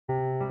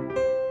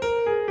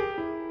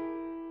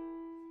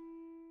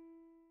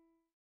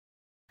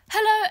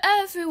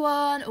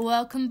everyone,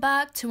 welcome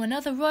back to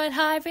another Royal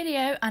High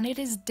video, and it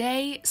is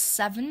day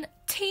 17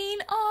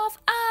 of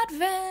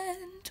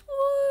Advent.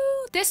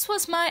 Woo! This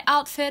was my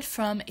outfit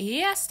from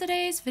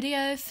yesterday's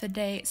video for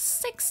day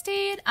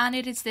 16, and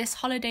it is this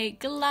holiday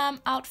glam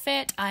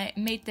outfit. I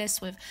made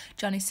this with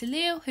Johnny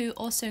Salil, who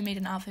also made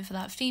an outfit for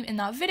that theme in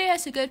that video,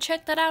 so go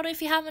check that out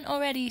if you haven't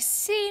already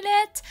seen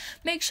it.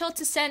 Make sure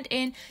to send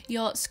in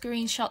your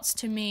screenshots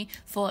to me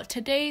for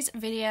today's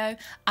video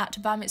at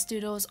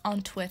 @BadMitsDoodles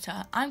on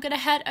Twitter. I'm gonna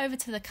head over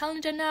to the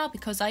calendar now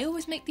because I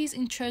always make these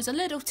intros a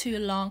little too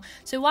long,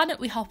 so why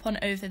don't we hop on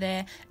over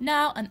there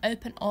now and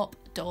open up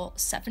door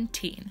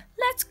 17.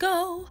 Let's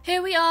go.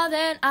 Here we are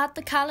then at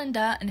the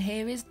calendar, and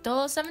here is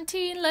door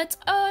 17. Let's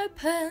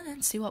open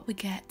and see what we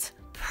get.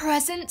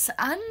 Presents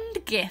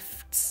and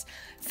gifts.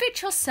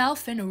 Fit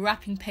yourself in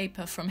wrapping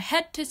paper from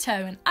head to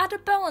toe and add a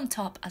bow on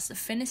top as the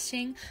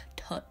finishing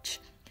touch.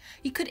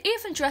 You could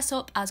even dress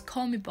up as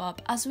Call Me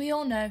Bob, as we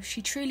all know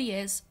she truly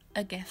is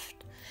a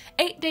gift.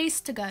 8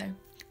 days to go.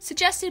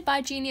 Suggested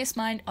by Genius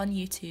Mind on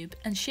YouTube,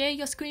 and share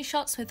your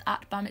screenshots with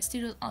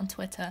 @BadMitsDoodles on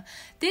Twitter.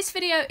 This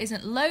video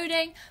isn't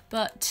loading,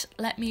 but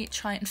let me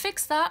try and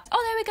fix that.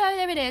 Oh, there we go,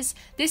 there it is.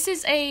 This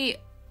is a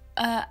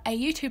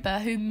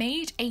YouTuber who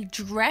made a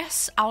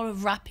dress out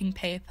of wrapping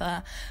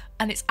paper,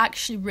 and it's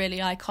actually really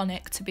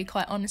iconic, to be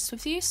quite honest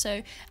with you.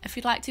 So if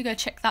you'd like to go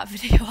check that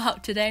video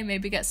out today,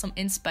 maybe get some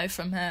inspo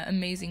from her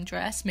amazing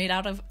dress made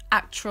out of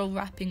actual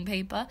wrapping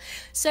paper.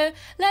 So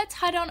let's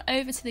head on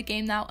over to the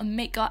game now and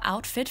make our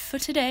outfit for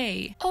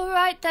today.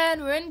 Alright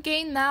then, we're in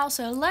game now,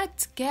 so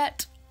let's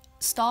get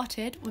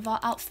started with our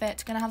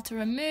outfit. Gonna have to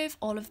remove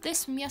all of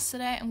this from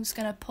yesterday. I'm just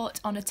gonna put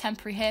on a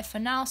temporary hair for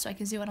now so I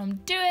can see what I'm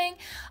doing.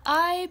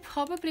 I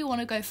probably want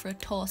to go for a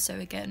torso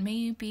again,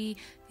 maybe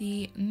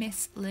the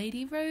Miss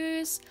Lady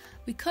Rose.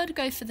 We could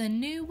go for the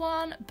new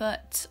one,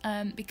 but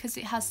because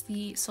it has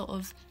the sort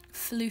of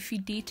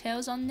floofy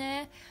details on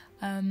there,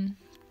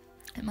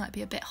 it might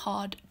be a bit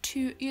hard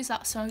to use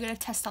that, so I'm going to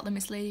test out the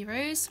Miss Lady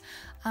Rose,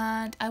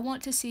 and I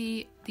want to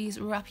see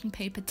these wrapping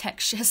paper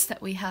textures that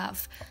we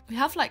have. We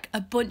have like a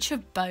bunch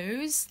of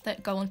bows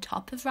that go on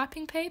top of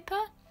wrapping paper,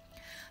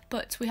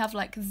 but we have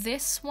like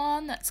this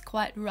one that's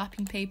quite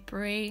wrapping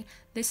papery,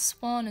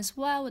 this one as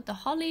well with the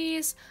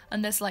hollies,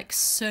 and there's like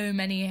so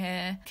many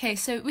here. Okay,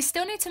 so we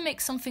still need to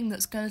make something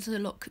that's going to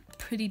look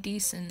pretty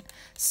decent,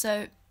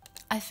 so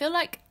I feel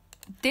like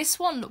this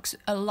one looks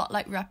a lot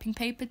like wrapping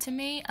paper to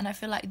me, and I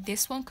feel like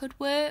this one could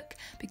work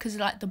because of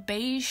like the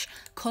beige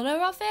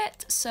colour of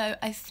it. So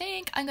I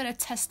think I'm going to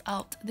test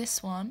out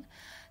this one.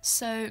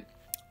 So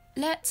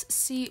let's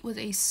see with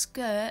a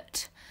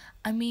skirt.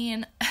 I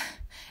mean,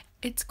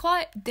 it's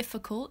quite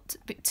difficult,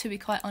 to be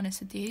quite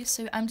honest with you,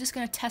 so I'm just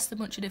going to test a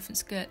bunch of different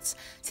skirts.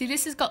 See,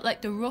 this has got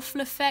like the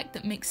ruffle effect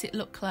that makes it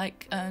look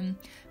like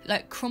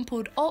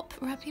crumpled up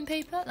wrapping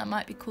paper. That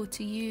might be cool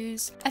to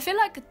use. I feel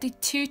like the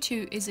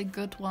tutu is a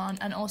good one,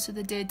 and also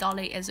the Dear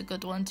Dolly is a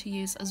good one to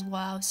use as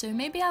well, so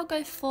maybe I'll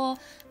go for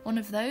one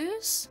of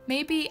those.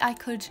 Maybe I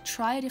could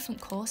try a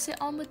different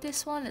corset on with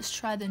this one. Let's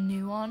try the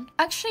new one.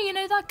 Actually, you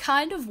know, that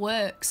kind of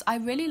works. I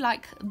really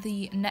like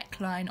the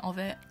neckline of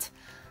it.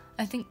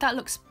 I think that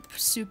looks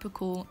super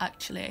cool,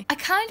 actually. I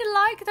kind of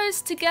like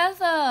those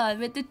together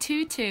with the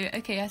tutu.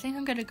 Okay, I think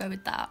I'm gonna go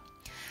with that.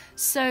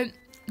 So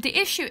the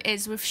issue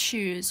is with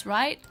shoes,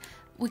 right?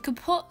 We could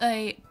put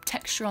a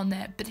texture on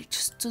there, but it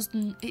just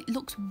doesn't, it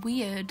looks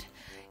weird.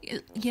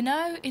 You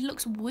know, it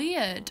looks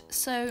weird.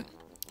 So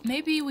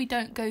maybe we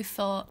don't go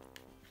for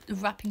the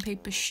wrapping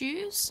paper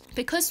shoes.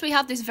 Because we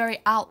have this very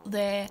out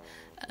there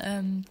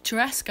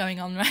dress going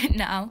on right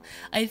now,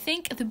 I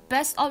think the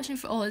best option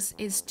for us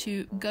is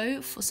to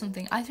go for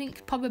something, I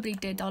think probably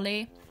Dear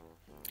Dolly,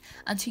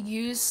 and to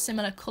use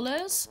similar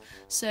colours.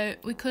 So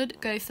we could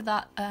go for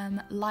that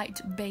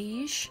light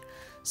beige.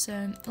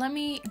 So let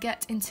me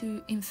get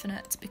into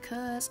Infinite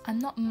because I'm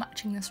not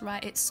matching this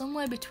right. It's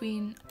somewhere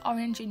between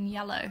orange and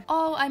yellow.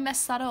 Oh, I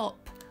messed that up.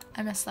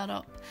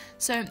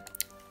 So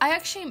I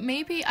actually,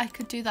 maybe I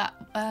could do that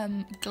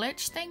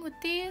glitch thing with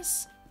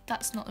these.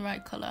 That's not the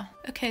right colour.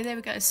 Okay, there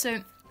we go.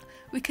 So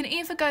we can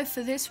either go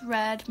for this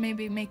red,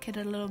 maybe make it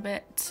a little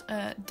bit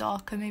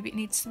darker. Maybe it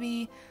needs to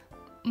be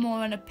more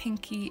on a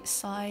pinky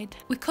side.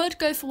 We could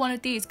go for one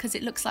of these because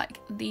it looks like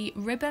the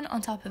ribbon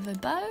on top of a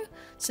bow.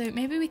 So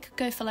maybe we could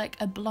go for like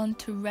a blonde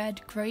to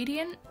red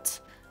gradient.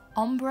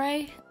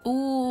 Ombre.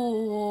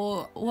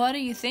 Ooh, what are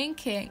you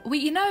thinking?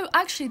 You know,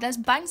 actually there's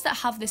bangs that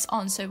have this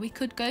on, so we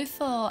could go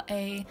for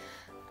a...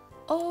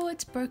 Oh,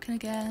 it's broken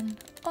again.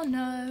 Oh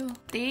no.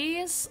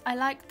 These, I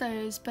like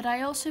those, but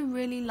I also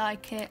really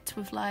like it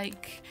with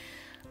like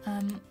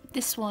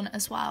this one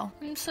as well.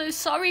 I'm so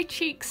sorry,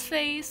 Cheeks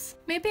face.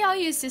 Maybe I'll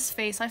use this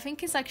face. I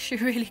think it's actually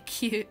really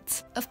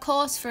cute. Of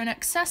course, for an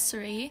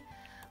accessory,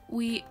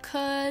 we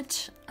could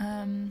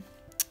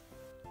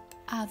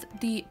add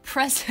the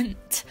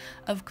present,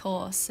 of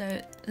course.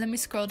 So let me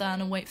scroll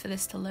down and wait for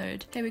this to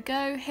load. There we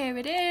go, here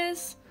it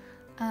is.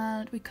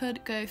 And we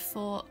could go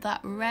for that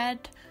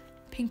red,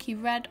 pinky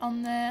red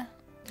on there,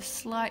 just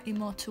slightly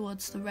more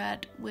towards the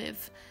red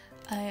with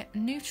a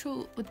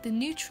neutral with the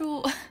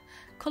neutral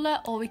colour,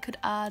 or we could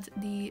add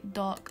the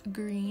dark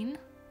green.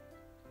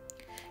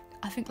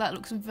 I think that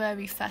looks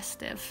very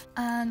festive.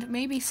 And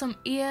maybe some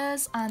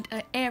ears and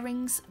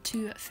earrings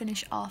to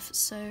finish off.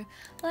 So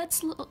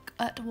let's look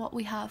at what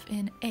we have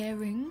in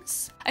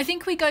earrings. I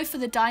think we go for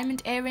the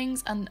diamond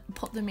earrings and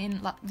put them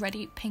in like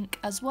ready pink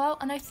as well.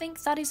 And I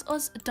think that is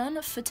us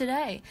done for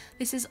today.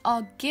 This is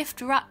our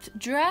gift wrapped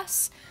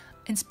dress,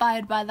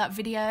 inspired by that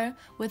video,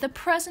 with a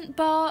present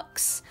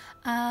box.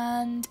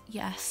 And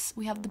yes,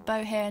 we have the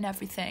bow here and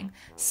everything.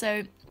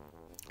 So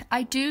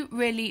I do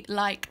really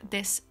like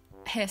this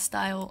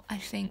hairstyle, I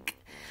think,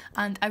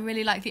 and I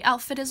really like the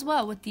outfit as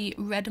well with the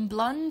red and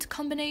blonde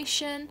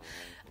combination.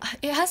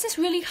 It has this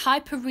really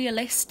hyper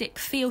realistic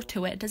feel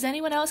to it. Does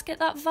anyone else get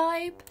that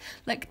vibe?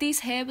 Like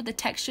these hair with the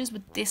textures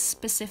with this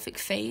specific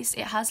face,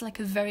 it has like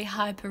a very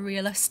hyper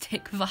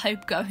realistic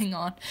vibe going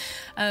on,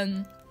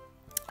 and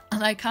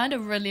I kind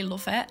of really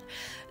love it.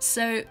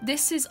 So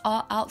this is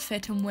our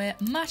outfit, and we're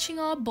matching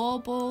our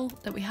bauble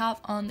that we have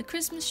on the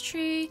Christmas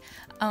tree,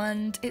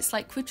 and it's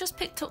like we've just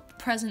picked up the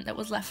present that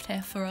was left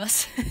here for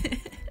us.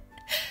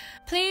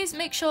 Please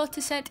make sure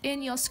to send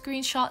in your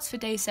screenshots for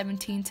day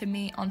 17 to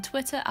me on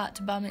Twitter at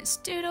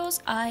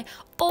 @BalmitsDoodles. I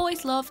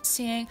always love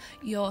seeing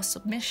your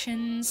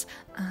submissions,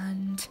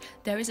 and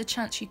there is a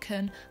chance you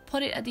can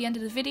put it at the end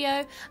of the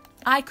video.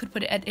 I could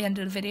put it at the end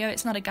of the video,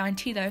 it's not a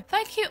guarantee though.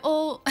 Thank you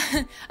all.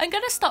 I'm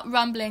gonna stop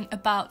rambling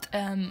about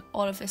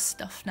all of this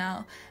stuff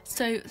now.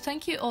 So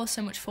thank you all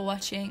so much for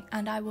watching,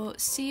 and I will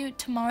see you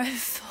tomorrow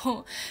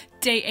for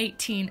day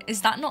 18.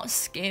 Is that not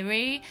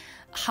scary,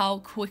 how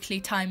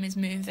quickly time is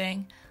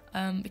moving?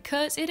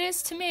 Because it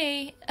is to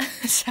me.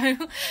 So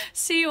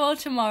see you all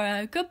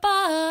tomorrow.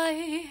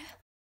 Goodbye.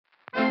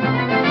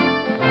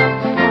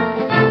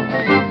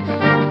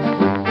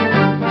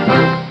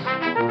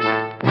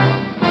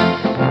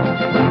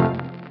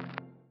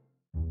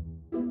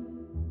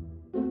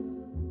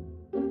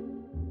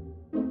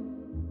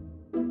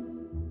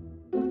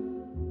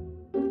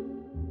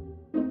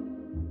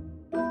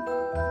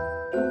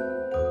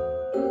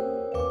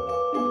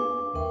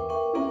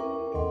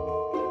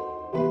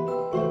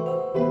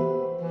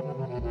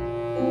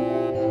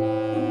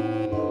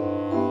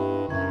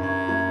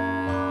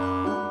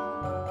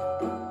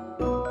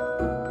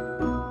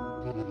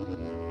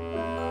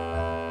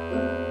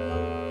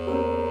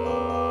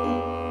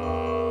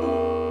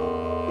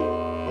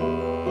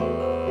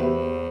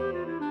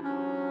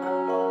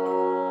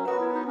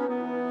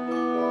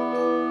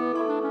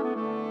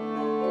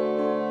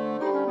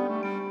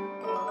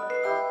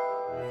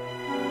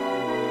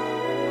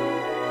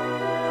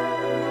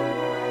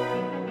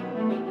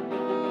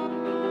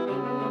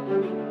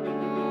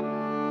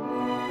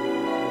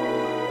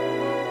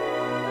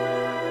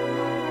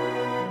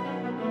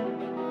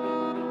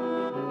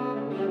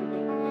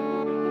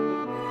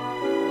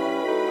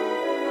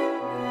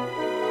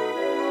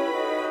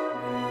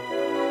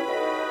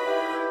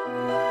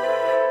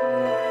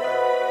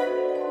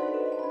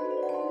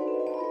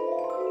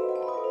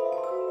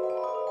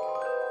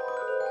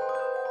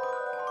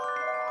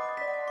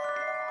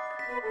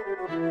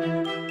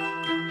 Thank you.